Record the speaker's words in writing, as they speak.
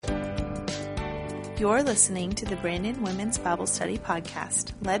You're listening to the Brandon Women's Bible Study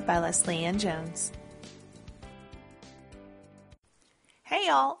Podcast, led by Leslie Ann Jones. Hey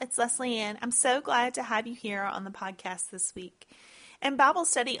y'all, it's Leslie Ann. I'm so glad to have you here on the podcast this week. In Bible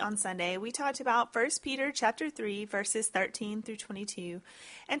study on Sunday, we talked about 1 Peter chapter 3, verses 13 through 22,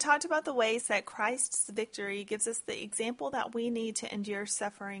 and talked about the ways that Christ's victory gives us the example that we need to endure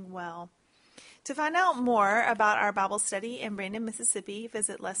suffering well. To find out more about our Bible study in Brandon, Mississippi,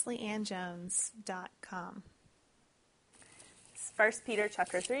 visit leslieannjones.com. 1 Peter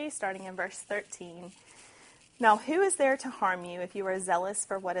chapter 3, starting in verse 13. Now who is there to harm you if you are zealous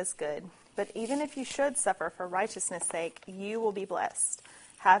for what is good? But even if you should suffer for righteousness' sake, you will be blessed.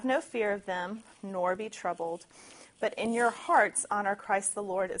 Have no fear of them, nor be troubled. But in your hearts honor Christ the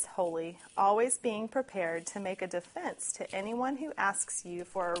Lord as holy, always being prepared to make a defense to anyone who asks you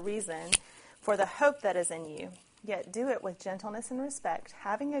for a reason for the hope that is in you. Yet do it with gentleness and respect,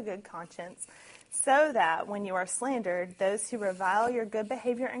 having a good conscience, so that when you are slandered, those who revile your good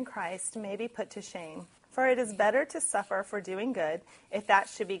behavior in Christ may be put to shame. For it is better to suffer for doing good, if that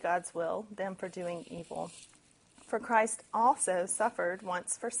should be God's will, than for doing evil. For Christ also suffered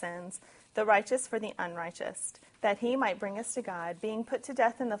once for sins, the righteous for the unrighteous, that he might bring us to God, being put to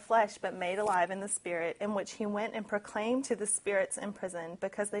death in the flesh, but made alive in the Spirit, in which he went and proclaimed to the spirits in prison,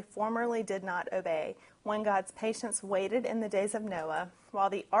 because they formerly did not obey, when God's patience waited in the days of Noah, while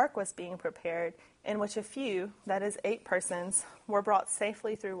the ark was being prepared, in which a few, that is 8 persons, were brought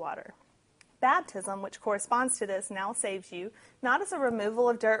safely through water. Baptism, which corresponds to this, now saves you, not as a removal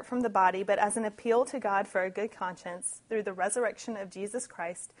of dirt from the body, but as an appeal to God for a good conscience, through the resurrection of Jesus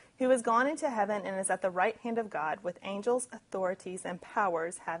Christ, who has gone into heaven and is at the right hand of God, with angels, authorities, and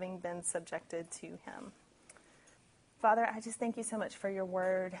powers having been subjected to him. Father, I just thank you so much for your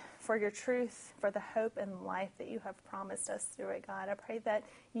word, for your truth, for the hope and life that you have promised us through it, God. I pray that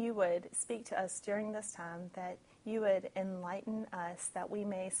you would speak to us during this time, that you would enlighten us, that we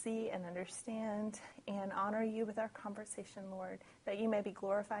may see and understand and honor you with our conversation, Lord, that you may be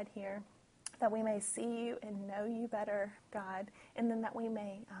glorified here, that we may see you and know you better, God, and then that we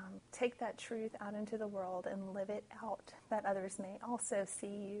may take that truth out into the world and live it out, that others may also see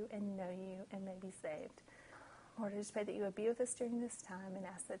you and know you and may be saved. Lord, I just pray that you would be with us during this time and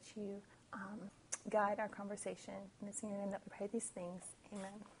ask that you guide our conversation. And it's in your name that we pray these things.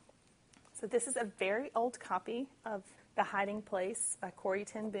 Amen. So this is a very old copy of The Hiding Place by Corrie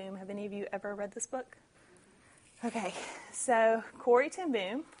ten Boom. Have any of you ever read this book? Okay, so Corrie ten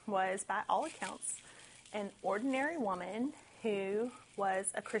Boom was, by all accounts, an ordinary woman who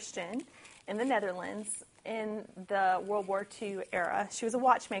was a Christian in the Netherlands in the World War II era. She was a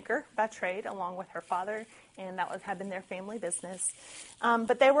watchmaker by trade, along with her father, and that had been their family business.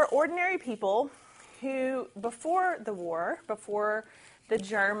 But they were ordinary people who, before the war, before the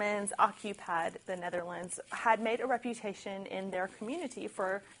Germans occupied the Netherlands, had made a reputation in their community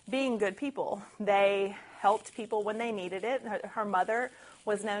for being good people. They helped people when they needed it. Her mother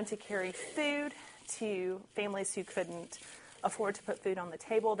was known to carry food to families who couldn't afford to put food on the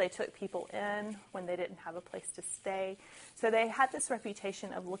table. They took people in when they didn't have a place to stay. So they had this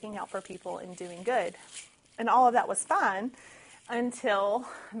reputation of looking out for people and doing good. And all of that was fine until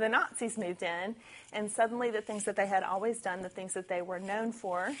the Nazis moved in, and suddenly the things that they had always done, the things that they were known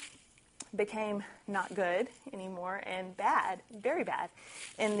for, became not good anymore and bad, very bad,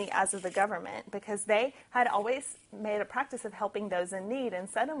 in the eyes of the government, because they had always made a practice of helping those in need, and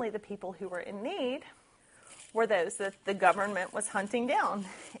suddenly the people who were in need were those that the government was hunting down.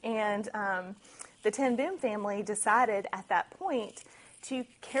 And the Ten Boom family decided at that point to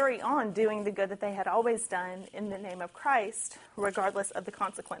carry on doing the good that they had always done in the name of Christ, regardless of the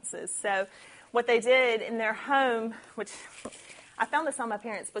consequences. So what they did in their home, which I found this on my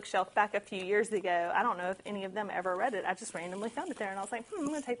parents' bookshelf back a few years ago. I don't know if any of them ever read it. I just randomly found it there, and I was like, I'm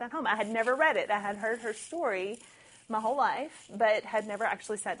going to take that home. I had never read it. I had heard her story my whole life, but had never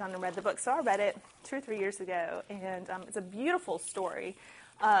actually sat down and read the book. So I read it 2 or 3 years ago, and it's a beautiful story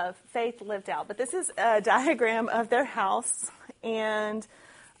of faith lived out. But this is a diagram of their house, and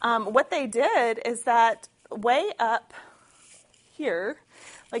what they did is that way up here,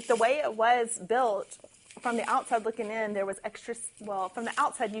 like the way it was built, from the outside looking in, there was extra, well, from the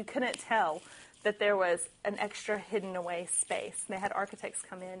outside you couldn't tell that there was an extra hidden away space. They had architects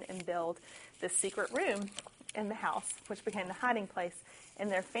come in and build this secret room in the house, which became the hiding place,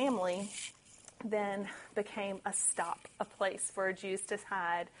 and their family then became a place for Jews to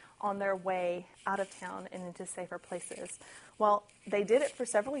hide on their way out of town and into safer places. Well, they did it for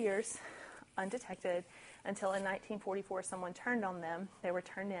several years, undetected, until in 1944 someone turned on them. They were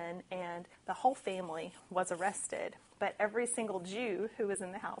turned in, and the whole family was arrested but every single Jew who was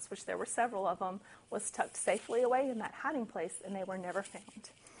in the house, which there were several of them, was tucked safely away in that hiding place, and they were never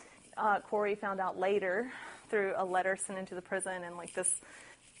found. Corey found out later through a letter sent into the prison and like this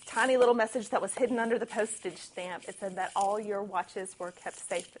tiny little message that was hidden under the postage stamp. It said that all your watches were kept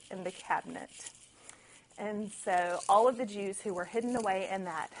safe in the cabinet. And so all of the Jews who were hidden away in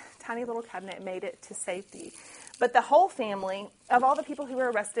that tiny little cabinet made it to safety. But the whole family, of all the people who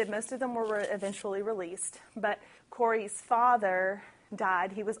were arrested, most of them were eventually released. But Corey's father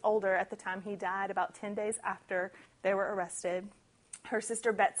died. He was older at the time he died, about 10 days after they were arrested. Her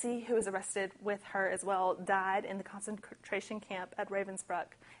sister Betsy, who was arrested with her as well, died in the concentration camp at Ravensbrück.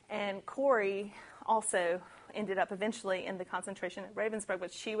 And Corey also ended up eventually in the concentration at Ravensbrück,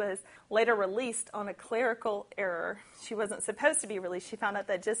 but she was later released on a clerical error. She wasn't supposed to be released. She found out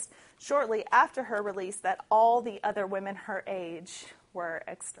that just shortly after her release that all the other women her age were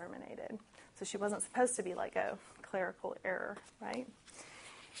exterminated. So she wasn't supposed to be like a clerical error, right?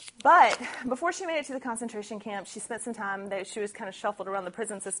 But before she made it to the concentration camp, she spent some time that she was kind of shuffled around the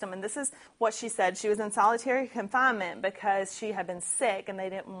prison system. And this is what she said. She was in solitary confinement because she had been sick and they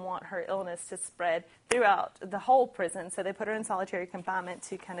didn't want her illness to spread throughout the whole prison. So they put her in solitary confinement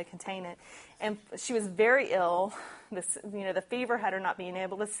to kind of contain it. And she was very ill. The fever had her not being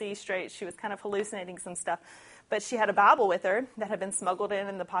able to see straight. She was kind of hallucinating some stuff. But she had a Bible with her that had been smuggled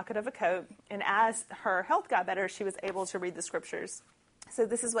in the pocket of a coat. And as her health got better, she was able to read the scriptures. So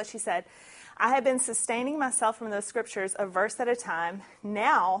this is what she said. I have been sustaining myself from those scriptures a verse at a time.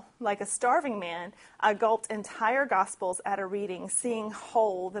 Now, like a starving man, I gulped entire gospels at a reading, seeing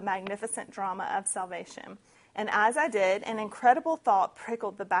whole the magnificent drama of salvation. And as I did, an incredible thought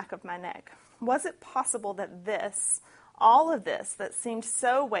prickled the back of my neck. Was it possible that all of this that seemed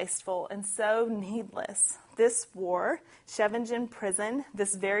so wasteful and so needless, this war, Scheveningen prison,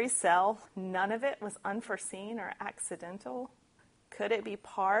 this very cell, none of it was unforeseen or accidental? Could it be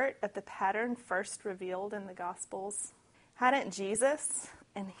part of the pattern first revealed in the Gospels? Hadn't Jesus,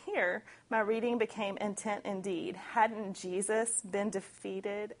 and here my reading became intent indeed, hadn't Jesus been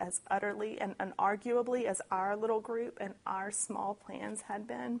defeated as utterly and unarguably as our little group and our small plans had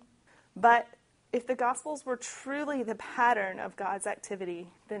been? But if the Gospels were truly the pattern of God's activity,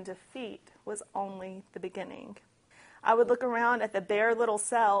 then defeat was only the beginning. I would look around at the bare little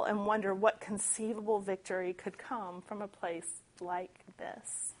cell and wonder what conceivable victory could come from a place like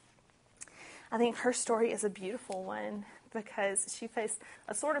this. I think her story is a beautiful one because she faced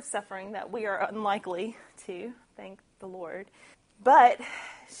a sort of suffering that we are unlikely to, thank the Lord. But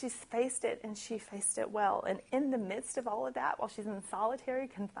she's faced it, and she faced it well. And in the midst of all of that, while she's in solitary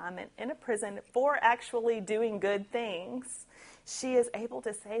confinement in a prison for actually doing good things, she is able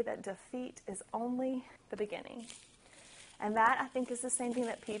to say that defeat is only the beginning. And that, I think, is the same thing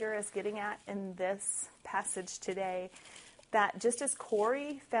that Peter is getting at in this passage today. That just as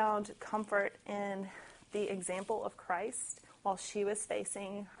Corey found comfort in the example of Christ while she was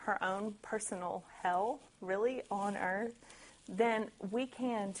facing her own personal hell, really, on earth, then we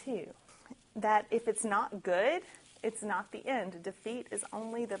can too. That if it's not good, it's not the end. Defeat is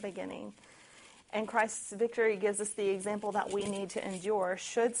only the beginning. And Christ's victory gives us the example that we need to endure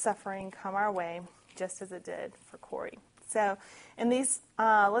should suffering come our way, just as it did for Corey. So in these,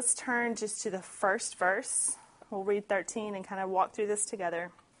 let's turn just to the first verse. We'll read 13 and kind of walk through this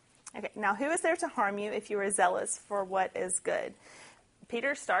together. Okay, now who is there to harm you if you are zealous for what is good?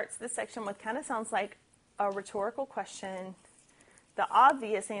 Peter starts this section with kind of sounds like a rhetorical question. The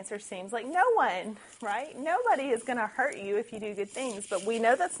obvious answer seems like no one, right? Nobody is going to hurt you if you do good things, but we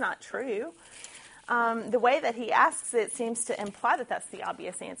know that's not true. The way that he asks it seems to imply that that's the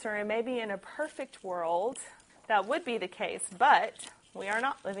obvious answer, and maybe in a perfect world that would be the case, but we are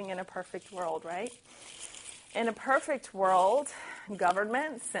not living in a perfect world, right? In a perfect world,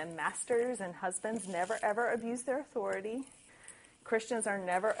 governments and masters and husbands never ever abuse their authority. Christians are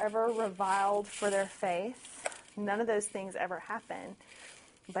never ever reviled for their faith. None of those things ever happen.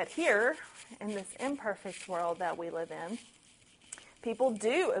 But here, in this imperfect world that we live in, people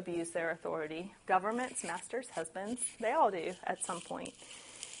do abuse their authority. Governments, masters, husbands, they all do at some point.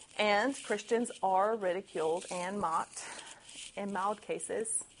 And Christians are ridiculed and mocked in mild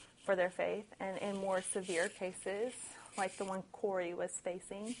cases for their faith, and in more severe cases, like the one Corey was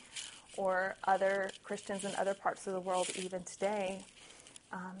facing, or other Christians in other parts of the world even today,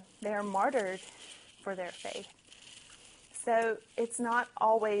 they are martyred for their faith. So it's not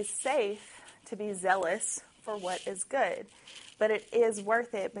always safe to be zealous for what is good, but it is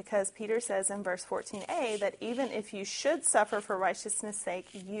worth it because Peter says in verse 14a that even if you should suffer for righteousness' sake,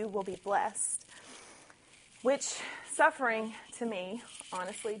 you will be blessed. Which suffering, to me,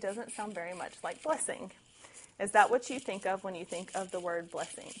 honestly, doesn't sound very much like blessing. Is that what you think of when you think of the word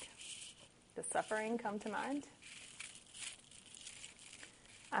blessing? Does suffering come to mind?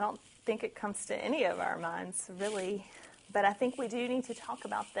 I don't think it comes to any of our minds, really. But I think we do need to talk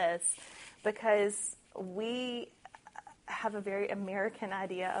about this because we have a very American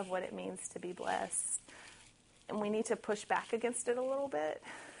idea of what it means to be blessed. And we need to push back against it a little bit,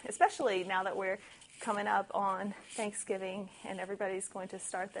 especially now that we're coming up on Thanksgiving and everybody's going to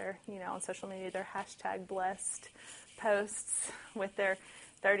start their, on social media, their hashtag blessed posts with their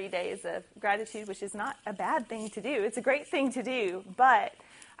 30 days of gratitude, which is not a bad thing to do. It's a great thing to do, but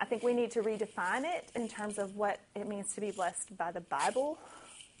I think we need to redefine it in terms of what it means to be blessed by the Bible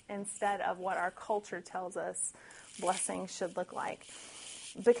instead of what our culture tells us blessing should look like.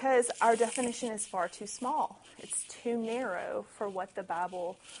 Because our definition is far too small. It's too narrow for what the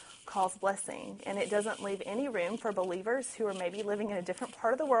Bible calls blessing. And it doesn't leave any room for believers who are maybe living in a different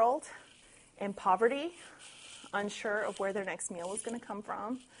part of the world, in poverty, unsure of where their next meal is going to come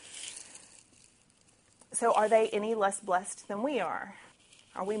from. So are they any less blessed than we are?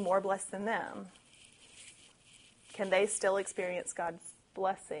 Are we more blessed than them? Can they still experience God's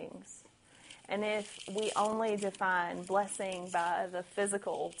blessings? And if we only define blessing by the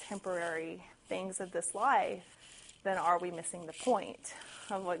physical, temporary things of this life, then are we missing the point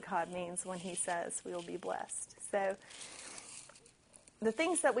of what God means when he says we will be blessed? So the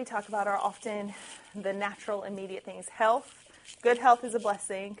things that we talk about are often the natural, immediate things. Health. Good health is a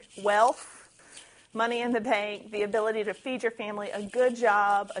blessing. Wealth, money in the bank, the ability to feed your family, a good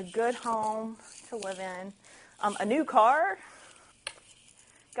job, a good home to live in, a new car.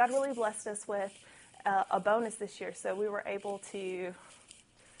 God really blessed us with a bonus this year, so we were able to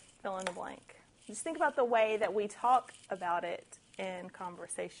fill in the blank. Just think about the way that we talk about it in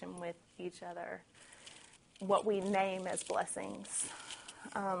conversation with each other, what we name as blessings.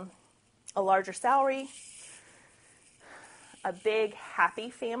 A larger salary, a big, happy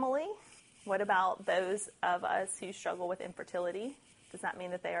family. What about those of us who struggle with infertility? Does that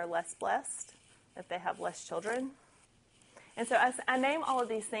mean that they are less blessed, if they have less children? And so I name all of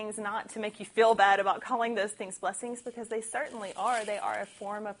these things not to make you feel bad about calling those things blessings, because they certainly are. They are a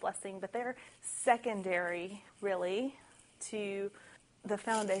form of blessing, but they're secondary, really, to the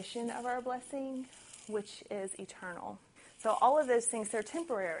foundation of our blessing, which is eternal. So all of those things, they're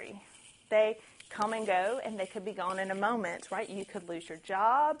temporary. They come and go, and they could be gone in a moment, right? You could lose your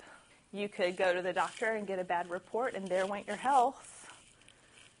job. You could go to the doctor and get a bad report, and there went your health.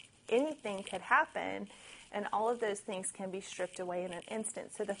 Anything could happen. And all of those things can be stripped away in an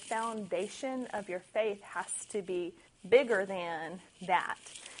instant. So the foundation of your faith has to be bigger than that.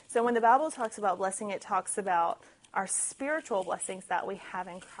 So when the Bible talks about blessing, it talks about our spiritual blessings that we have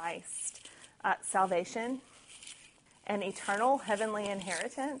in Christ. Salvation, an eternal heavenly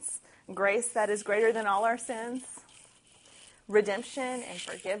inheritance, grace that is greater than all our sins, redemption and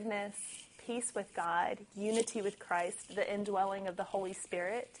forgiveness, peace with God, unity with Christ, the indwelling of the Holy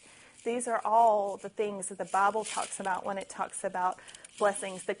Spirit. These are all the things that the Bible talks about when it talks about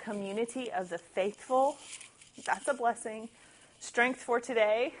blessings. The community of the faithful, that's a blessing. Strength for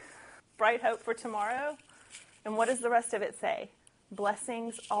today, bright hope for tomorrow. And what does the rest of it say?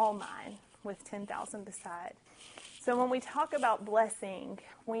 Blessings all mine, with 10,000 beside. So when we talk about blessing,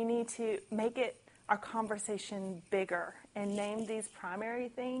 we need to make it our conversation bigger and name these primary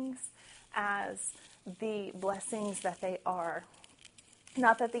things as the blessings that they are.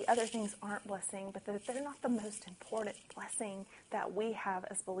 Not that the other things aren't blessing, but that they're not the most important blessing that we have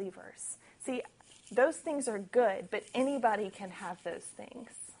as believers. See, those things are good, but anybody can have those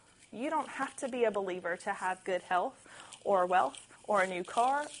things. You don't have to be a believer to have good health or wealth or a new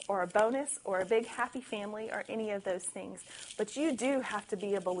car or a bonus or a big happy family or any of those things. But you do have to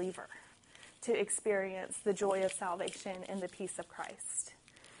be a believer to experience the joy of salvation and the peace of Christ.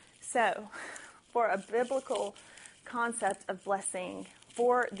 So, for a biblical concept of blessing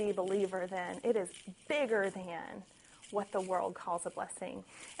for the believer, then, it is bigger than what the world calls a blessing.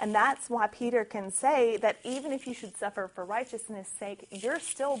 And that's why Peter can say that even if you should suffer for righteousness' sake, you're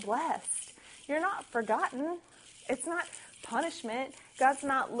still blessed. You're not forgotten. It's not punishment. God's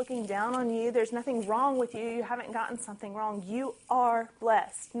not looking down on you. There's nothing wrong with you. You haven't gotten something wrong. You are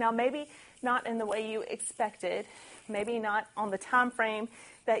blessed. Now, maybe not in the way you expected, maybe not on the time frame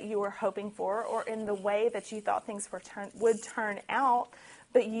that you were hoping for, or in the way that you thought things would turn out,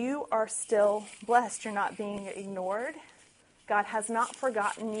 but you are still blessed. You're not being ignored. God has not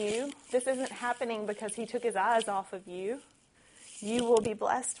forgotten you. This isn't happening because he took his eyes off of you. You will be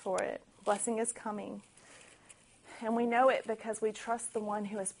blessed for it. Blessing is coming. And we know it because we trust the one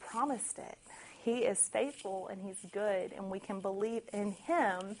who has promised it. He is faithful and he's good, and we can believe in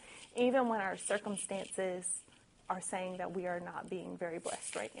him even when our circumstances are saying that we are not being very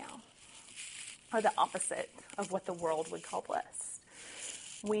blessed right now, or the opposite of what the world would call blessed.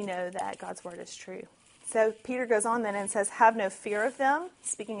 We know that God's word is true. So Peter goes on then and says, have no fear of them,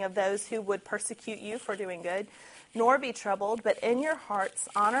 speaking of those who would persecute you for doing good, nor be troubled, but in your hearts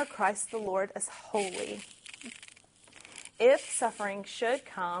honor Christ the Lord as holy. If suffering should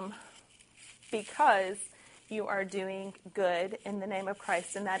come because you are doing good in the name of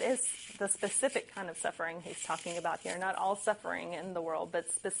Christ, and that is the specific kind of suffering he's talking about here, not all suffering in the world, but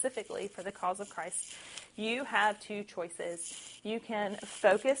specifically for the cause of Christ, you have two choices. You can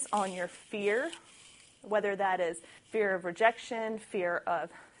focus on your fear, whether that is fear of rejection, fear of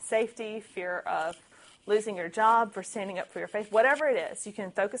safety, fear of losing your job, for standing up for your faith, whatever it is, you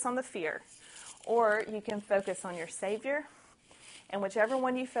can focus on the fear, or you can focus on your Savior, and whichever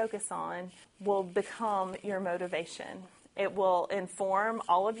one you focus on will become your motivation. It will inform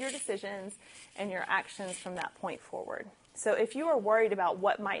all of your decisions and your actions from that point forward. So if you are worried about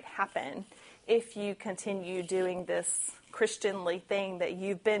what might happen if you continue doing this Christianly thing that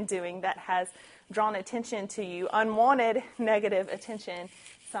you've been doing that has drawn attention to you, unwanted negative attention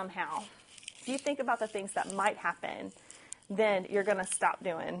somehow, if you think about the things that might happen, then you're going to stop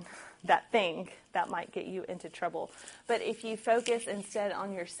doing that thing that might get you into trouble. But if you focus instead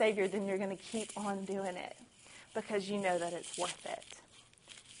on your Savior, then you're going to keep on doing it because you know that it's worth it.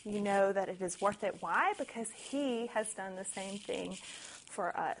 You know that it is worth it. Why? Because he has done the same thing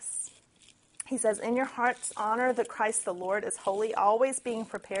for us. He says, in your hearts, honor the Christ the Lord as holy, always being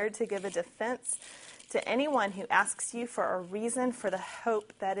prepared to give a defense to anyone who asks you for a reason for the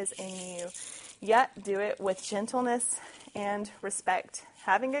hope that is in you. Yet do it with gentleness and respect,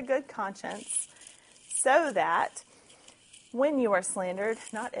 having a good conscience, so that when you are slandered,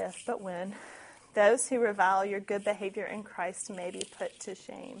 not if, but when, those who revile your good behavior in Christ may be put to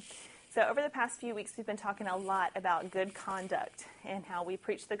shame. So over the past few weeks, we've been talking a lot about good conduct and how we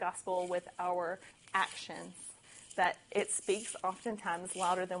preach the gospel with our actions, that it speaks oftentimes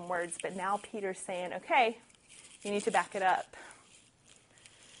louder than words. But now Peter's saying, okay, you need to back it up.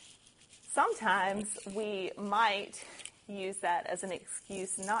 Sometimes we might use that as an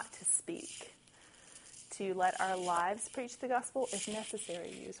excuse not to speak, to let our lives preach the gospel. If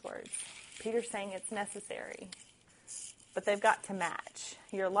necessary, use words. Peter's saying it's necessary, but they've got to match.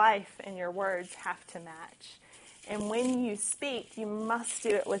 Your life and your words have to match. And when you speak, you must do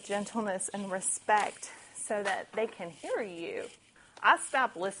it with gentleness and respect so that they can hear you. I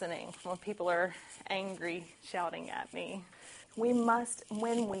stop listening when people are angry, shouting at me. We must,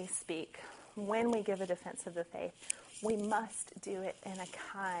 when we speak, when we give a defense of the faith, we must do it in a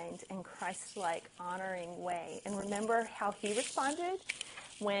kind and Christ-like, honoring way. And remember how he responded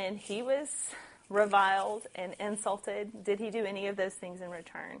when he was reviled and insulted. Did he do any of those things in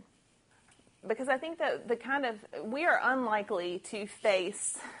return? Because I think that we are unlikely to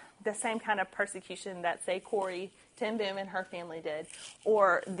face the same kind of persecution that, say, Corrie ten Boom and her family did,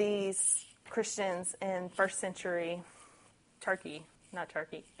 or these Christians in first century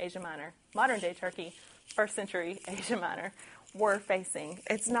Asia Minor, modern day Turkey, first century Asia Minor, were facing.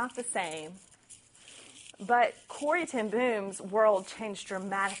 It's not the same. But Corrie ten Boom's world changed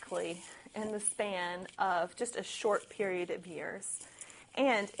dramatically in the span of just a short period of years.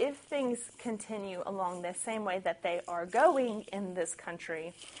 And if things continue along the same way that they are going in this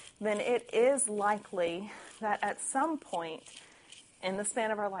country, then it is likely that at some point in the span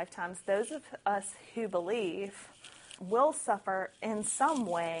of our lifetimes, those of us who believe will suffer in some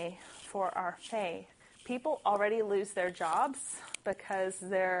way for our faith. People already lose their jobs because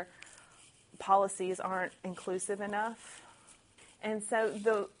their policies aren't inclusive enough. And so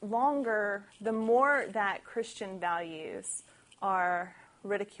the more that Christian values are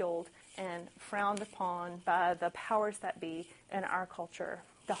ridiculed and frowned upon by the powers that be in our culture,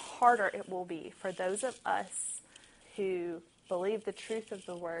 the harder it will be for those of us who believe the truth of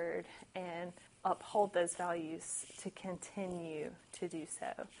the word and uphold those values to continue to do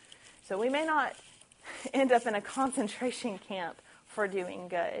so. So we may not end up in a concentration camp for doing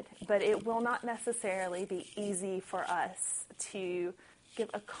good, but it will not necessarily be easy for us to give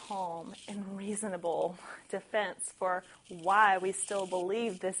a calm and reasonable defense for why we still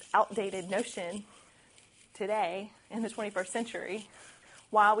believe this outdated notion today in the 21st century,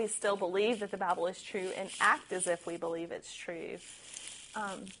 why we still believe that the Bible is true and act as if we believe it's true.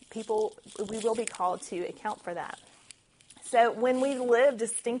 We will be called to account for that. So when we live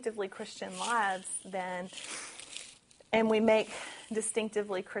distinctively Christian lives, then, and we make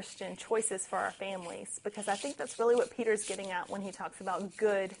distinctively Christian choices for our families, because I think that's really what Peter's getting at when he talks about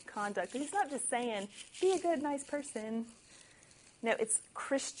good conduct. He's not just saying, be a good, nice person. No, it's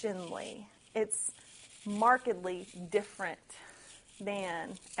Christianly. It's markedly different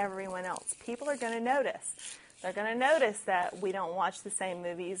than everyone else, people are going to notice. They're going to notice that we don't watch the same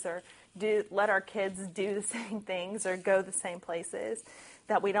movies or let our kids do the same things or go the same places,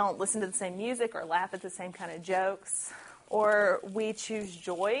 that we don't listen to the same music or laugh at the same kind of jokes, or we choose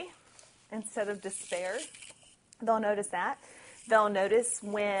joy instead of despair. They'll notice that. They'll notice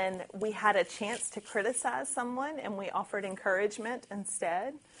when we had a chance to criticize someone and we offered encouragement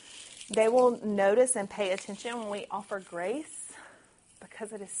instead. They will notice and pay attention when we offer grace,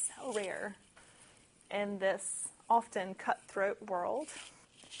 because it is so rare in this often cutthroat world.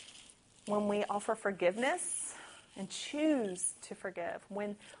 When we offer forgiveness and choose to forgive,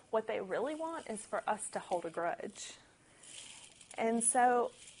 when what they really want is for us to hold a grudge. And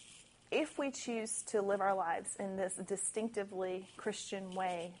so if we choose to live our lives in this distinctively Christian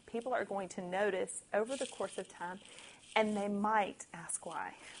way, people are going to notice over the course of time, and they might ask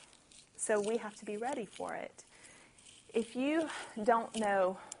why. So we have to be ready for it. If you don't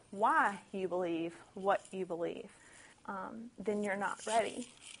know why you believe what you believe, then you're not ready.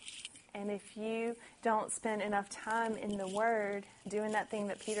 And if you don't spend enough time in the Word doing that thing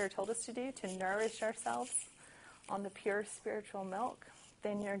that Peter told us to do, to nourish ourselves on the pure spiritual milk,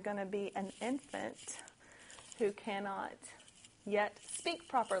 then you're going to be an infant who cannot yet speak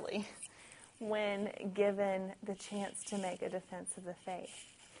properly when given the chance to make a defense of the faith.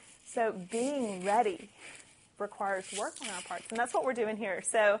 So being ready requires work on our parts, and that's what we're doing here.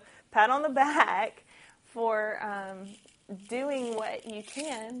 So pat on the back for doing what you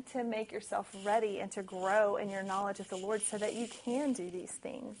can to make yourself ready and to grow in your knowledge of the Lord so that you can do these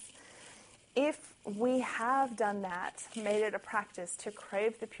things. If we have done that, made it a practice to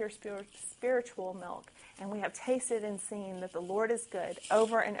crave the pure spiritual milk, and we have tasted and seen that the Lord is good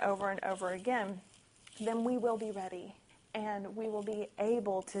over and over and over again, then we will be ready. And we will be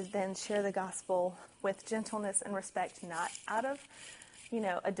able to then share the gospel with gentleness and respect, not out of,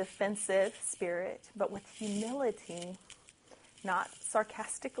 a defensive spirit, but with humility, not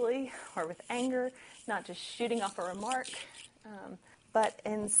sarcastically or with anger, not just shooting off a remark, but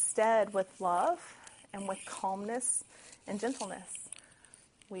instead with love and with calmness and gentleness.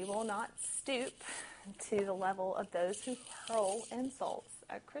 We will not stoop to the level of those who hurl insults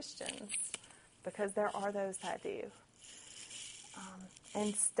at Christians, because there are those that do.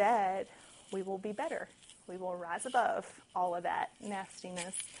 Instead, we will be better. We will rise above all of that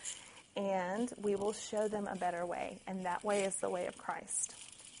nastiness, and we will show them a better way, and that way is the way of Christ.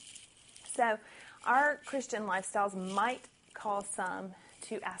 So our Christian lifestyles might cause some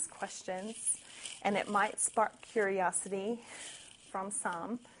to ask questions, and it might spark curiosity from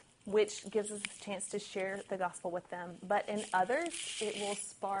some, which gives us a chance to share the gospel with them. But in others, it will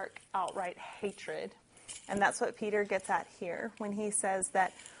spark outright hatred. And that's what Peter gets at here when he says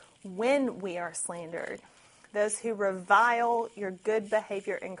that when we are slandered, those who revile your good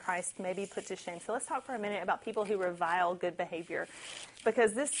behavior in Christ may be put to shame. So let's talk for a minute about people who revile good behavior,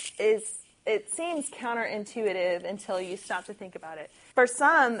 because it seems counterintuitive until you stop to think about it. For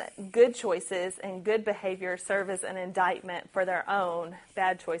some, good choices and good behavior serve as an indictment for their own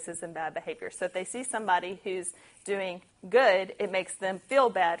bad choices and bad behavior. So if they see somebody who's doing good, it makes them feel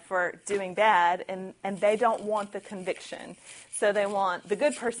bad for doing bad, and they don't want the conviction. So they want the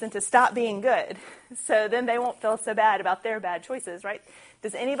good person to stop being good. So then they won't feel so bad about their bad choices, right?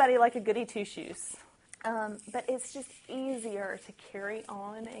 Does anybody like a goody two-shoes? But it's just easier to carry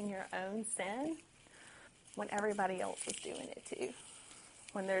on in your own sin when everybody else is doing it too,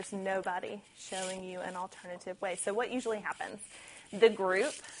 when there's nobody showing you an alternative way. So what usually happens? The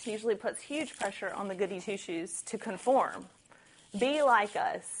group usually puts huge pressure on the goody two-shoes to conform. Be like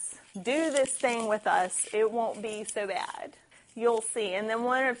us. Do this thing with us. It won't be so bad. You'll see. And then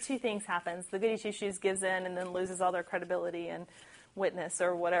one of two things happens. The goody two-shoes gives in and then loses all their credibility and witness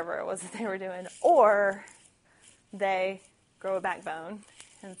or whatever it was that they were doing. Or they grow a backbone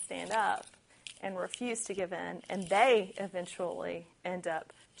and stand up and refuse to give in. And they eventually end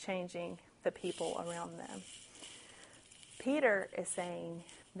up changing the people around them. Peter is saying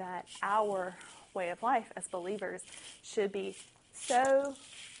that our way of life as believers should be so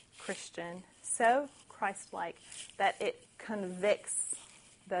Christian, so Christ-like, that it convicts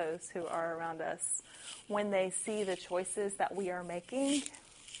those who are around us when they see the choices that we are making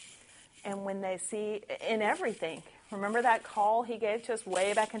and when they see in everything. Remember that call he gave to us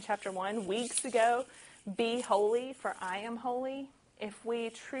way back in chapter 1, weeks ago? Be holy, for I am holy. If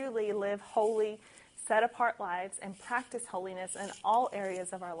we truly live holy, set-apart lives and practice holiness in all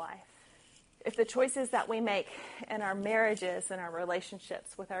areas of our life, if the choices that we make in our marriages and our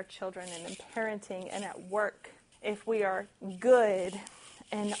relationships with our children and in parenting and at work, if we are good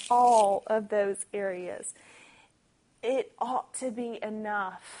in all of those areas, it ought to be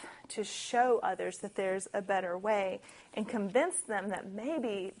enough to show others that there's a better way and convince them that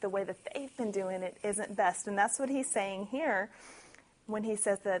maybe the way that they've been doing it isn't best. And that's what he's saying here when he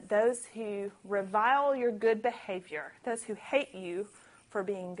says that those who revile your good behavior, those who hate you for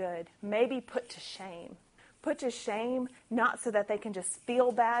being good, may be put to shame. Put to shame, not so that they can just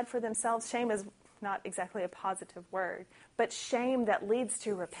feel bad for themselves. Shame is not exactly a positive word, but shame that leads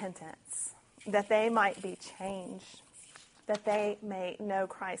to repentance, that they might be changed, that they may know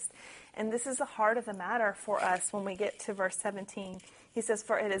Christ. And this is the heart of the matter for us when we get to verse 17. He says,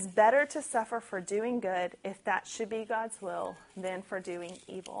 "For it is better to suffer for doing good, if that should be God's will, than for doing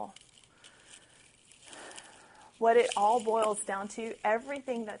evil." What it all boils down to,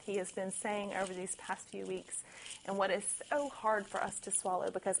 everything that he has been saying over these past few weeks, and what is so hard for us to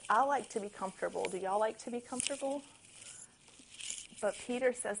swallow, because I like to be comfortable. Do y'all like to be comfortable? But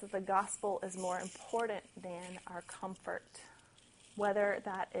Peter says that the gospel is more important than our comfort. Whether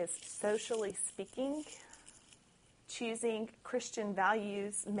that is socially speaking, choosing Christian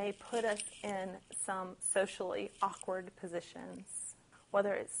values may put us in some socially awkward positions.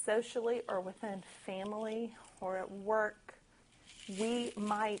 Whether it's socially or within family or at work, we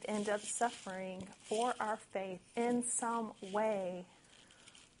might end up suffering for our faith in some way,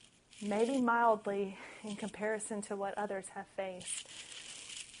 maybe mildly in comparison to what others have faced.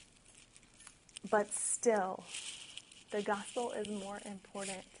 But still, the gospel is more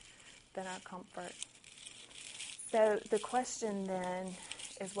important than our comfort. So the question then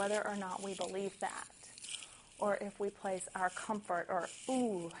is whether or not we believe that, or if we place our comfort, or,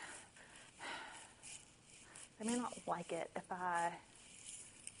 ooh, they may not like it if I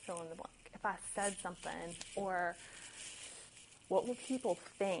fill in the blank, if I said something, or what will people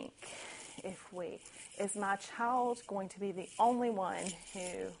think if we, is my child going to be the only one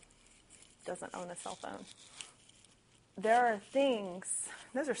who doesn't own a cell phone? There are things,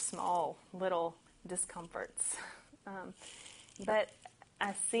 those are small little discomforts, but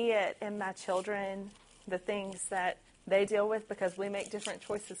I see it in my children, the things that they deal with because we make different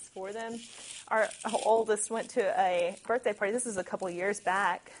choices for them. Our oldest went to a birthday party. This is a couple years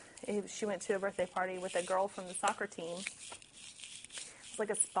back. She went to a birthday party with a girl from the soccer team. It was like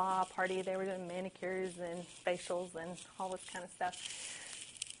a spa party. They were doing manicures and facials and all this kind of stuff.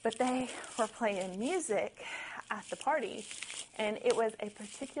 But they were playing music at the party, and it was a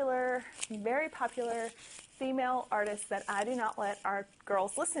particular, very popular female artist that I do not let our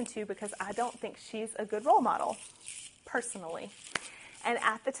girls listen to because I don't think she's a good role model, personally. And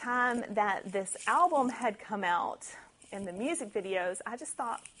at the time that this album had come out in the music videos, I just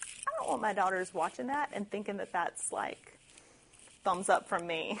thought, I don't want my daughters watching that and thinking that that's like thumbs up from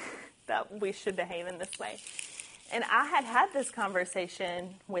me, that we should behave in this way. And I had this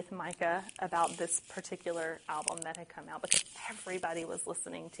conversation with Micah about this particular album that had come out because everybody was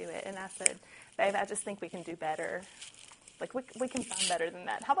listening to it. And I said, babe, I just think we can do better. Like, we can find better than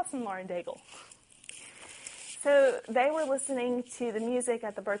that. How about some Lauren Daigle? So they were listening to the music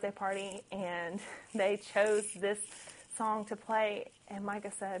at the birthday party, and they chose this song to play. And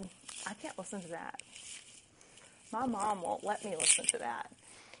Micah said, I can't listen to that. My mom won't let me listen to that.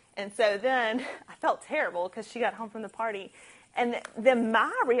 And so then I felt terrible because she got home from the party. And then my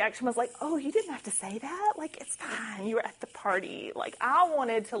reaction was like, oh, you didn't have to say that? Like, it's fine. You were at the party. Like, I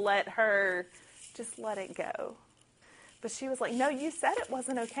wanted to let her just let it go. But she was like, no, you said it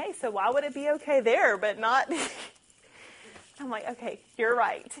wasn't okay. So why would it be okay there, but not? I'm like, okay, you're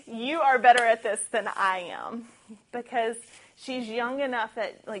right. You are better at this than I am. Because she's young enough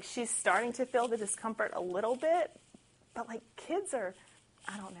that, like, she's starting to feel the discomfort a little bit. But, like, kids are,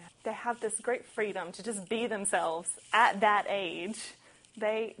 I don't know, they have this great freedom to just be themselves at that age.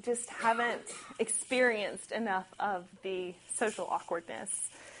 They just haven't experienced enough of the social awkwardness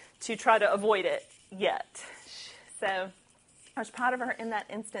to try to avoid it yet. So I was proud of her in that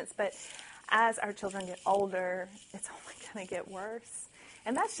instance, but as our children get older, it's only going to get worse.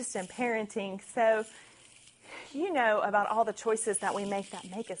 And that's just in parenting. So you know about all the choices that we make that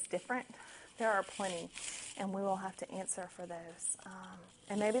make us different. There are plenty, and we will have to answer for those.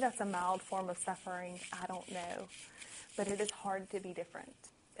 And maybe that's a mild form of suffering. I don't know. But it is hard to be different.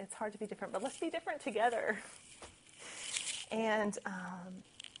 It's hard to be different, but let's be different together. And,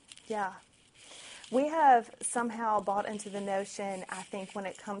 yeah. We have somehow bought into the notion, I think, when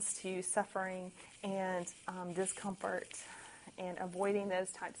it comes to suffering and discomfort and avoiding those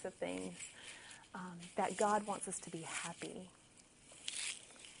types of things, that God wants us to be happy.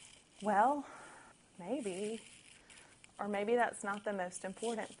 Well, maybe. Or maybe that's not the most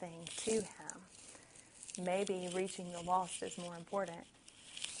important thing to him. Maybe reaching the lost is more important.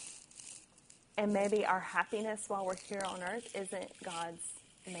 And maybe our happiness while we're here on earth isn't God's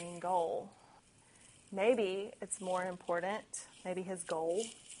main goal. Maybe it's more important, maybe his goal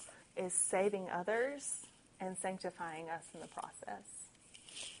is saving others and sanctifying us in the process.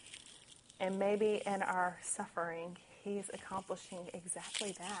 And maybe in our suffering, he's accomplishing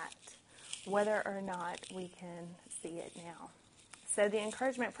exactly that, whether or not we can see it now. So the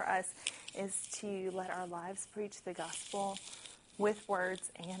encouragement for us is to let our lives preach the gospel with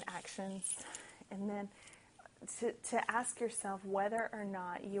words and actions. And then to ask yourself whether or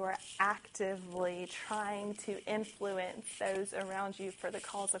not you are actively trying to influence those around you for the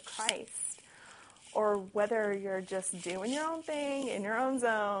cause of Christ, or whether you're just doing your own thing in your own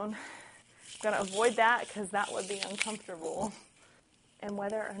zone. I'm going to avoid that because that would be uncomfortable. And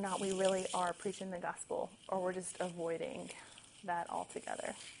whether or not we really are preaching the gospel, or we're just avoiding that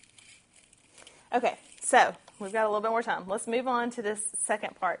altogether. Okay, so we've got a little bit more time. Let's move on to this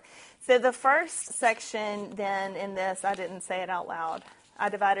second part. So the first section then in this, I didn't say it out loud. I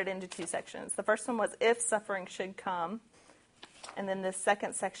divided into two sections. The first one was if suffering should come. And then the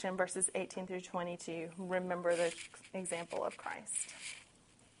second section, verses 18 through 22, remember the example of Christ.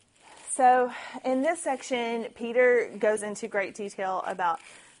 So in this section, Peter goes into great detail about,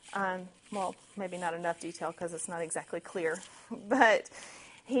 well, maybe not enough detail because it's not exactly clear, but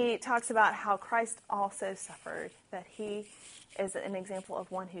he talks about how Christ also suffered, that he is an example of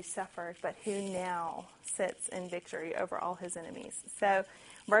one who suffered, but who now sits in victory over all his enemies. So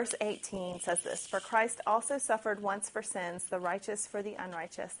verse 18 says this, "For Christ also suffered once for sins, the righteous for the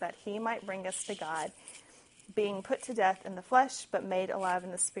unrighteous, that he might bring us to God, being put to death in the flesh, but made alive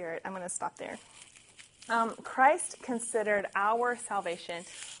in the spirit." I'm going to stop there. Christ considered our salvation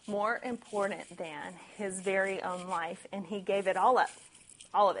more important than his very own life, and he gave it all up,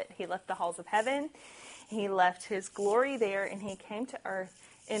 all of it. He left the halls of heaven, he left his glory there, and he came to earth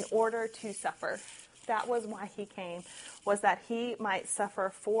in order to suffer. That was why he came, was that he might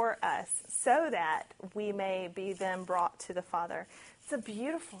suffer for us, so that we may be then brought to the Father. It's a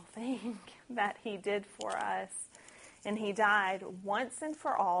beautiful thing that he did for us. And he died once and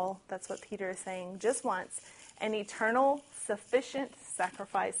for all. That's what Peter is saying, just once. An eternal, sufficient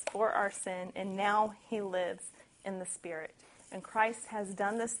sacrifice for our sin. And now he lives in the Spirit. And Christ has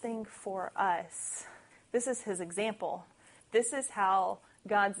done this thing for us. This is his example. This is how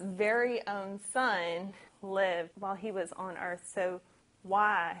God's very own Son lived while he was on earth. So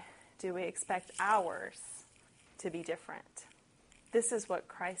why do we expect ours to be different? This is what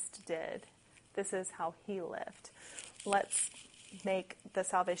Christ did. This is how he lived. Let's make the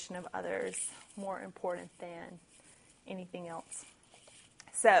salvation of others more important than anything else.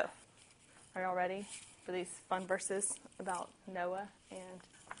 So, are y'all ready for these fun verses about Noah?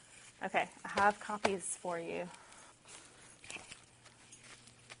 Okay, I have copies for you.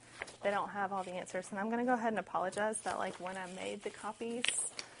 They don't have all the answers, and I'm going to go ahead and apologize that, when I made the copies,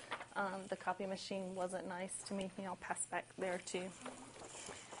 the copy machine wasn't nice to me. I'll pass back there too.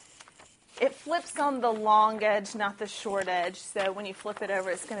 It flips on the long edge, not the short edge. So when you flip it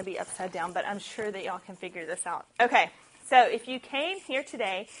over, it's going to be upside down. But I'm sure that y'all can figure this out. Okay, so if you came here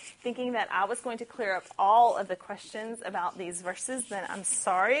today thinking that I was going to clear up all of the questions about these verses, then I'm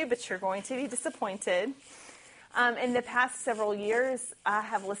sorry, but you're going to be disappointed. In the past several years, I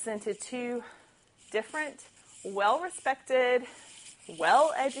have listened to two different, well-respected,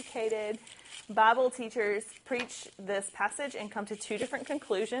 well-educated Bible teachers preach this passage and come to two different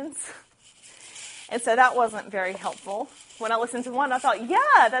conclusions. And so that wasn't very helpful. When I listened to one, I thought,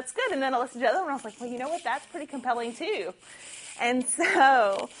 yeah, that's good. And then I listened to the other one, I was like, well, you know what? That's pretty compelling too. And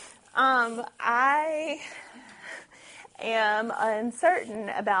so I am uncertain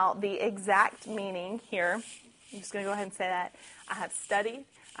about the exact meaning here. I'm just going to go ahead and say that. I have studied.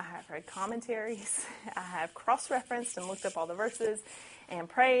 I have read commentaries. I have cross-referenced and looked up all the verses and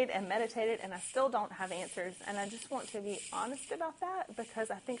prayed and meditated, and I still don't have answers. And I just want to be honest about that,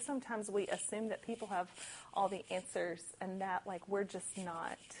 because I think sometimes we assume that people have all the answers and that we're just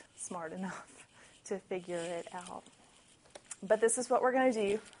not smart enough to figure it out. But this is what we're going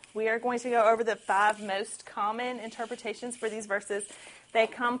to do. We are going to go over the 5 most common interpretations for these verses. They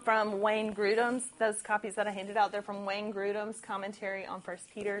come from Wayne Grudem's, those copies that I handed out, they're from Wayne Grudem's commentary on 1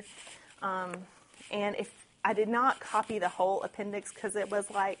 Peter. And if I did not copy the whole appendix because it was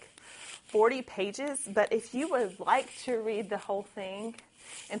 40 pages, but if you would like to read the whole thing,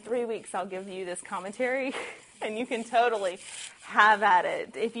 in 3 weeks I'll give you this commentary, and you can totally have at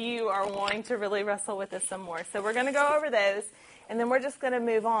it if you are wanting to really wrestle with this some more. So we're going to go over those, and then we're just going to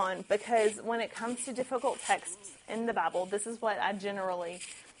move on, because when it comes to difficult texts in the Bible, this is what I generally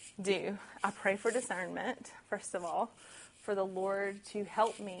do. I pray for discernment, first of all, for the Lord to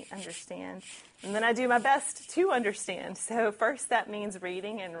help me understand. And then I do my best to understand. So first that means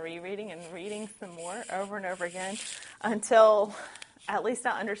reading and rereading and reading some more over and over again until at least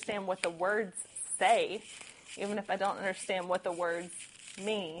I understand what the words say. Even if I don't understand what the words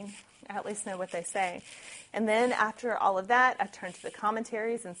mean, I at least know what they say. And then after all of that, I turn to the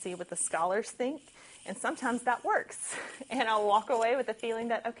commentaries and see what the scholars think. And sometimes that works. And I'll walk away with the feeling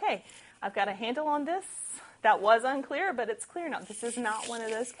that, okay, I've got a handle on this. That was unclear, but it's clear now. This is not one of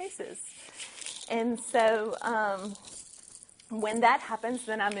those cases. And so when that happens,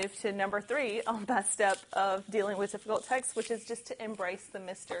 then I move to number 3 on my step of dealing with difficult texts, which is just to embrace the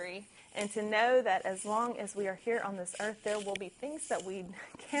mystery and to know that as long as we are here on this earth, there will be things that we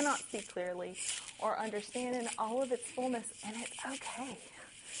cannot see clearly or understand in all of its fullness, and it's okay.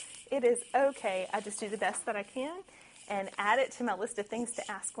 It is okay. I just do the best that I can and add it to my list of things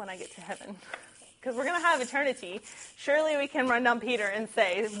to ask when I get to heaven. Because we're going to have eternity. Surely we can run down Peter and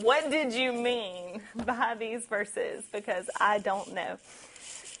say, what did you mean by these verses? Because I don't know.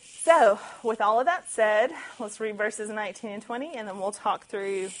 So, with all of that said, let's read verses 19 and 20, and then we'll talk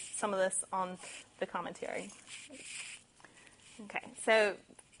through some of this on the commentary. Okay, so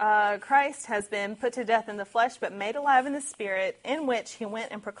Christ has been put to death in the flesh, but made alive in the Spirit, in which he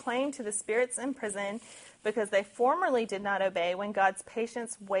went and proclaimed to the spirits in prison, because they formerly did not obey when God's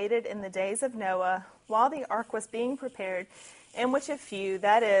patience waited in the days of Noah, while the ark was being prepared, in which a few,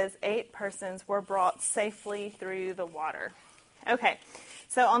 that is, 8 persons, were brought safely through the water. Okay,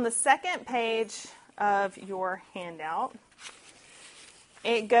 so on the second page of your handout,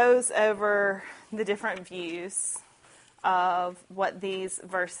 it goes over the different views of what these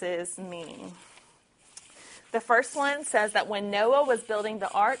verses mean. The first one says that when Noah was building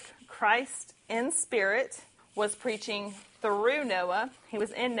the ark, Christ in spirit was preaching through Noah. He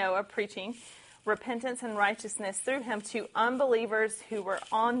was in Noah preaching repentance and righteousness through him to unbelievers who were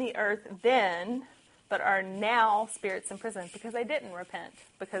on the earth then, but are now spirits in prison because they didn't repent,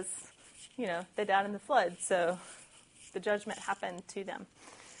 because, they died in the flood. So the judgment happened to them.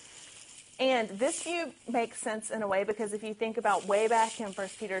 And this view makes sense in a way because if you think about way back in 1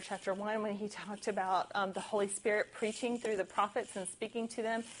 Peter chapter 1 when he talked about the Holy Spirit preaching through the prophets and speaking to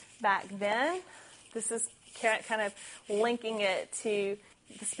them back then, this is kind of linking it to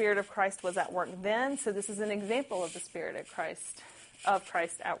the Spirit of Christ was at work then. So this is an example of the Spirit of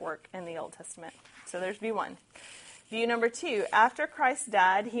Christ at work in the Old Testament. So there's view 1. View number 2, after Christ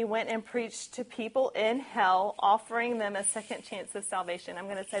died, he went and preached to people in hell, offering them a second chance of salvation. I'm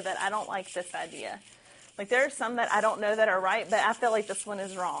going to say that I don't like this idea. Like, there are some that I don't know that are right, but I feel like this one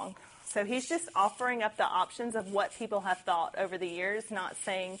is wrong. So he's just offering up the options of what people have thought over the years, not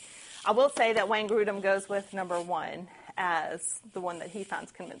saying, I will say that Wayne Grudem goes with number 1 as the one that he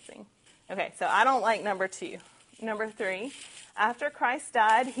finds convincing. Okay, so I don't like number 2. Number 3, after Christ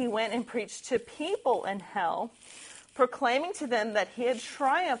died, he went and preached to people in hell, proclaiming to them that he had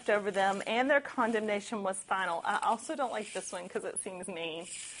triumphed over them and their condemnation was final. I also don't like this one because it seems mean.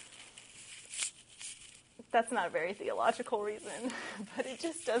 That's not a very theological reason, but it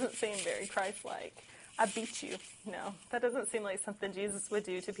just doesn't seem very Christ-like. I beat you. No, that doesn't seem like something Jesus would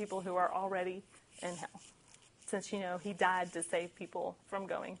do to people who are already in hell. Since, he died to save people from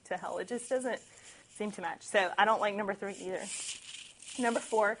going to hell. It just doesn't seem to match. So I don't like number 3 either. Number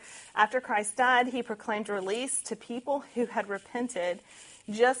 4, after Christ died, he proclaimed release to people who had repented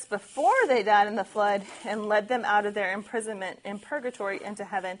just before they died in the flood and led them out of their imprisonment in purgatory into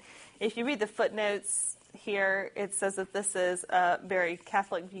heaven. If you read the footnotes here, it says that this is a very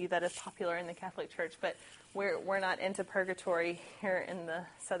Catholic view that is popular in the Catholic Church, but we're not into purgatory here in the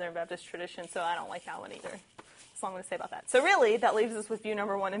Southern Baptist tradition, so I don't like that one either. That's all I'm going to say about that. So really, that leaves us with view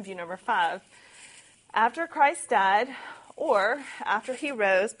number 1 and view number 5. After Christ died, or after he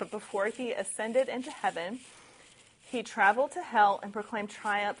rose, but before he ascended into heaven, he traveled to hell and proclaimed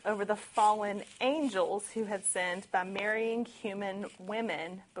triumph over the fallen angels who had sinned by marrying human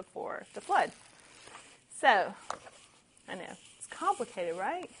women before the flood. So, I know, it's complicated,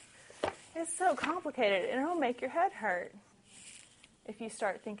 right? It's so complicated, and it'll make your head hurt if you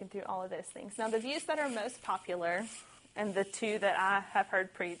start thinking through all of those things. Now, the views that are most popular, and the 2 that I have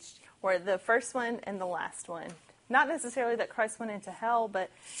heard preached, were the first one and the last one. Not necessarily that Christ went into hell, but,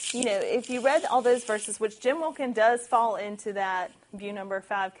 if you read all those verses, which Jen Wilkin does fall into that view number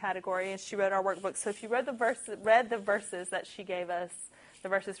 5 category, and she wrote our workbook. So if you read the verses that she gave us, the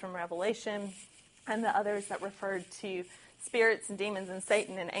verses from Revelation, and the others that referred to spirits and demons and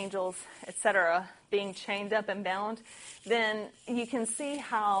Satan and angels, etc., being chained up and bound, then you can see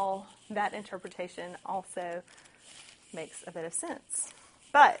how that interpretation also makes a bit of sense.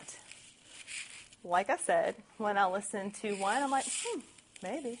 But like I said, when I listen to one, I'm like,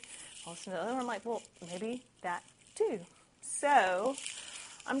 maybe. I'll listen to the other one, I'm like, well, maybe that too. So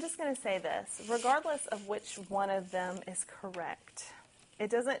I'm just going to say this. Regardless of which one of them is correct, it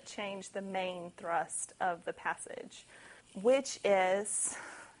doesn't change the main thrust of the passage, which is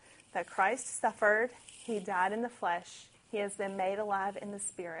that Christ suffered, he died in the flesh, he has been made alive in the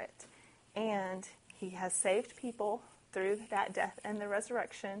spirit, and he has saved people through that death and the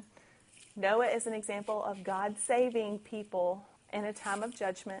resurrection. Noah is an example of God saving people in a time of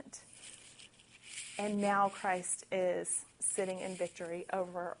judgment. And now Christ is sitting in victory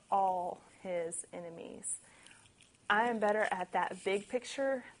over all his enemies. I am better at that big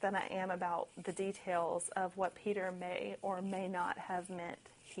picture than I am about the details of what Peter may or may not have meant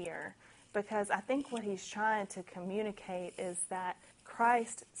here. Because I think what he's trying to communicate is that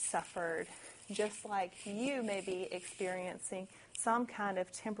Christ suffered just like you may be experiencing some kind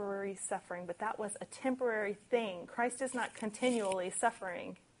of temporary suffering, but that was a temporary thing. Christ is not continually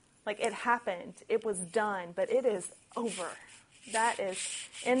suffering. Like, it happened, it was done, but it is over. That is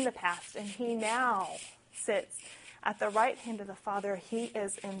in the past, and he now sits at the right hand of the Father. He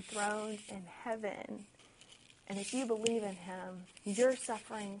is enthroned in heaven. And if you believe in him, your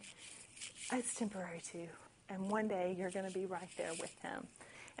suffering, it's temporary too. And one day you're going to be right there with him.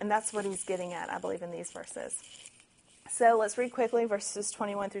 And that's what he's getting at, I believe, in these verses. So let's read quickly verses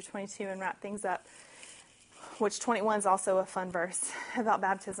 21 through 22 and wrap things up, which 21 is also a fun verse about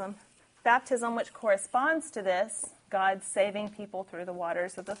baptism. Baptism, which corresponds to this, God saving people through the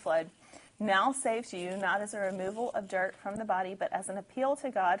waters of the flood, now saves you, not as a removal of dirt from the body, but as an appeal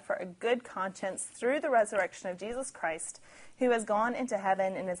to God for a good conscience through the resurrection of Jesus Christ, who has gone into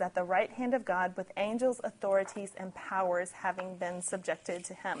heaven and is at the right hand of God with angels, authorities, and powers having been subjected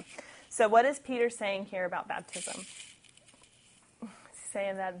to him. So what is Peter saying here about baptism? He's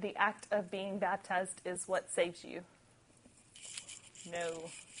saying that the act of being baptized is what saves you.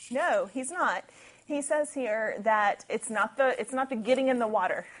 No, he's not. He says here that it's not the getting in the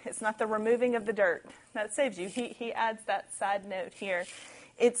water. It's not the removing of the dirt that saves you. He adds that side note here.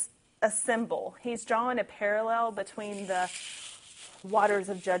 It's a symbol. He's drawing a parallel between the waters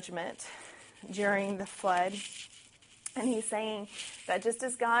of judgment during the flood. And he's saying that just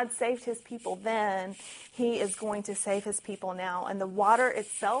as God saved his people then, he is going to save his people now. And the water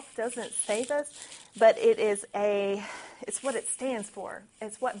itself doesn't save us, but it's what it stands for.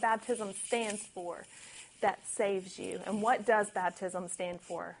 It's what baptism stands for that saves you. And what does baptism stand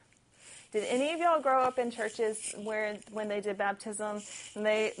for? Did any of y'all grow up in churches where when they did baptism and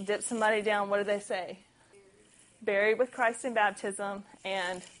they dipped somebody down, what did they say? Buried with Christ in baptism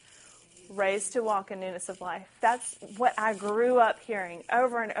and raised to walk in newness of life. That's what I grew up hearing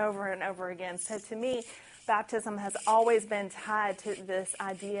over and over and over again. So to me, baptism has always been tied to this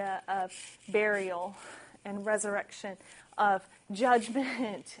idea of burial and resurrection, of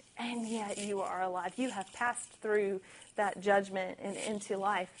judgment, and yet you are alive. You have passed through that judgment and into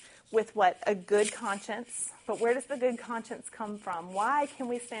life with what? A good conscience. But where does the good conscience come from? Why can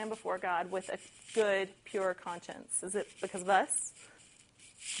we stand before God with a good, pure conscience? Is it because of us?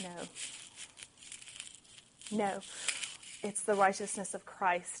 No. It's the righteousness of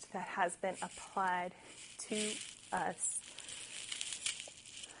Christ that has been applied to us.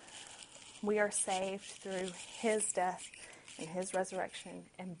 We are saved through his death and his resurrection.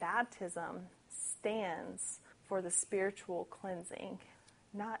 And baptism stands for the spiritual cleansing,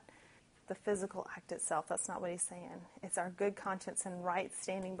 not the physical act itself. That's not what he's saying. It's our good conscience and right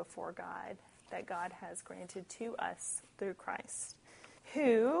standing before God that God has granted to us through Christ,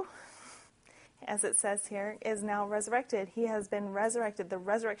 who, as it says here, is now resurrected. He has been resurrected, the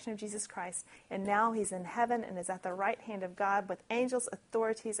resurrection of Jesus Christ, and now he's in heaven and is at the right hand of God with angels,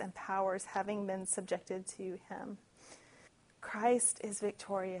 authorities, and powers having been subjected to him. Christ is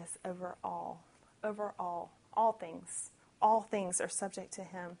victorious over all things. All things are subject to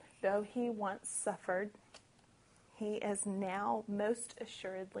him. Though he once suffered, he is now most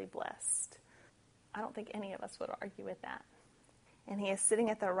assuredly blessed. I don't think any of us would argue with that. And he is sitting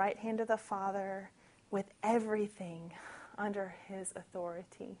at the right hand of the Father with everything under his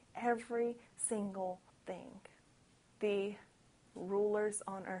authority. Every single thing. The rulers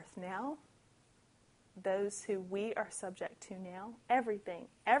on earth now, those who we are subject to now, everything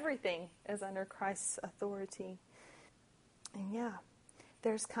is under Christ's authority. And yeah,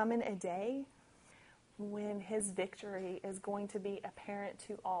 there's coming a day when his victory is going to be apparent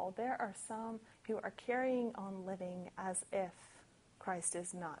to all. There are some who are carrying on living as if Christ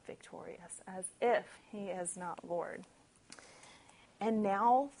is not victorious, as if he is not Lord. And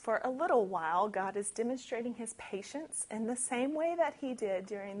now, for a little while, God is demonstrating his patience in the same way that he did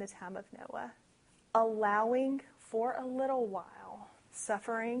during the time of Noah. allowing for a little while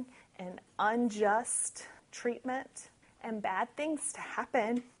suffering and unjust treatment and bad things to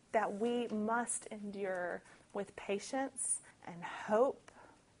happen that we must endure with patience and hope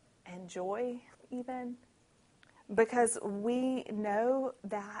and joy even. Because we know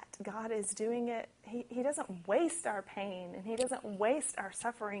that God is doing it. He doesn't waste our pain and He doesn't waste our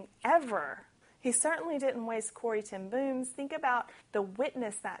suffering ever. He certainly didn't waste Corrie ten Boom's. Think about the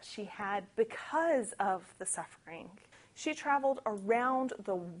witness that she had because of the suffering. She traveled around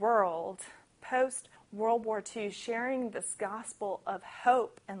the world post-World War II sharing this gospel of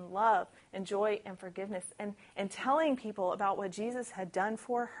hope and love and joy and forgiveness and telling people about what Jesus had done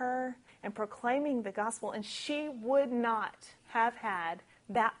for her and proclaiming the gospel. And she would not have had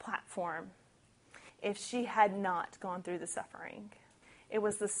that platform if she had not gone through the suffering. It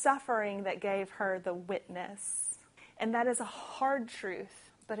was the suffering that gave her the witness. And that is a hard truth,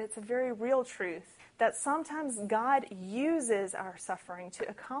 but it's a very real truth that sometimes God uses our suffering to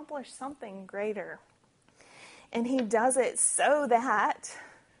accomplish something greater. And He does it so that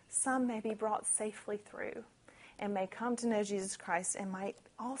some may be brought safely through and may come to know Jesus Christ and might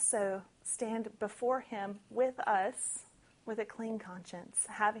also stand before Him with us with a clean conscience,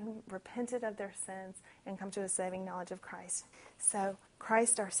 having repented of their sins and come to a saving knowledge of Christ. So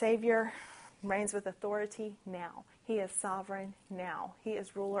Christ, our Savior, reigns with authority now. He is sovereign now. He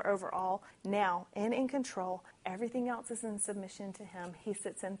is ruler over all now and in control. Everything else is in submission to Him. He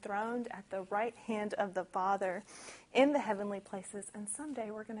sits enthroned at the right hand of the Father in the heavenly places, and someday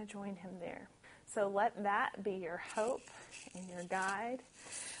we're going to join Him there. So let that be your hope and your guide.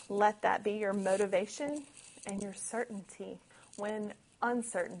 Let that be your motivation and your certainty when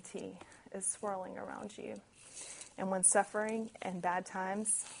uncertainty is swirling around you. And when suffering and bad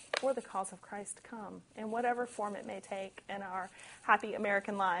times for the cause of Christ come, in whatever form it may take in our happy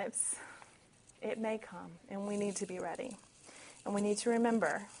American lives, it may come, and we need to be ready. And we need to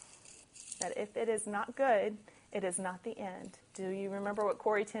remember that if it is not good, it is not the end. Do you remember what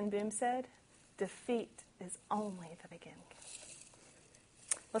Corrie ten Boom said? Defeat is only the beginning.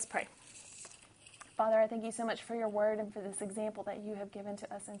 Let's pray. Father, I thank You so much for Your word and for this example that You have given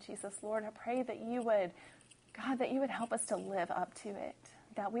to us in Jesus. Lord, I pray that You would, God, that You would help us to live up to it,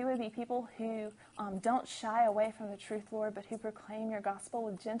 that we would be people who don't shy away from the truth, Lord, but who proclaim Your gospel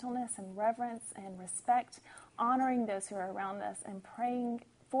with gentleness and reverence and respect, honoring those who are around us and praying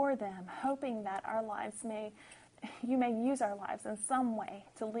for them, hoping that our lives You may use our lives in some way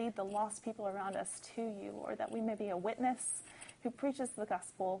to lead the lost people around us to You, Lord, that we may be a witness who preaches the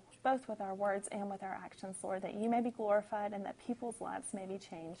gospel both with our words and with our actions, Lord, that You may be glorified and that people's lives may be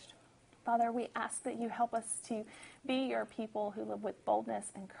changed. Father, we ask that You help us to be Your people who live with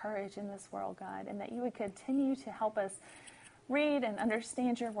boldness and courage in this world, God, and that You would continue to help us read and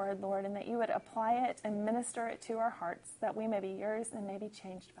understand Your word, Lord, and that You would apply it and minister it to our hearts, that we may be Yours and may be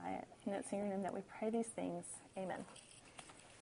changed by it. And it's in Your name that we pray these things. Amen.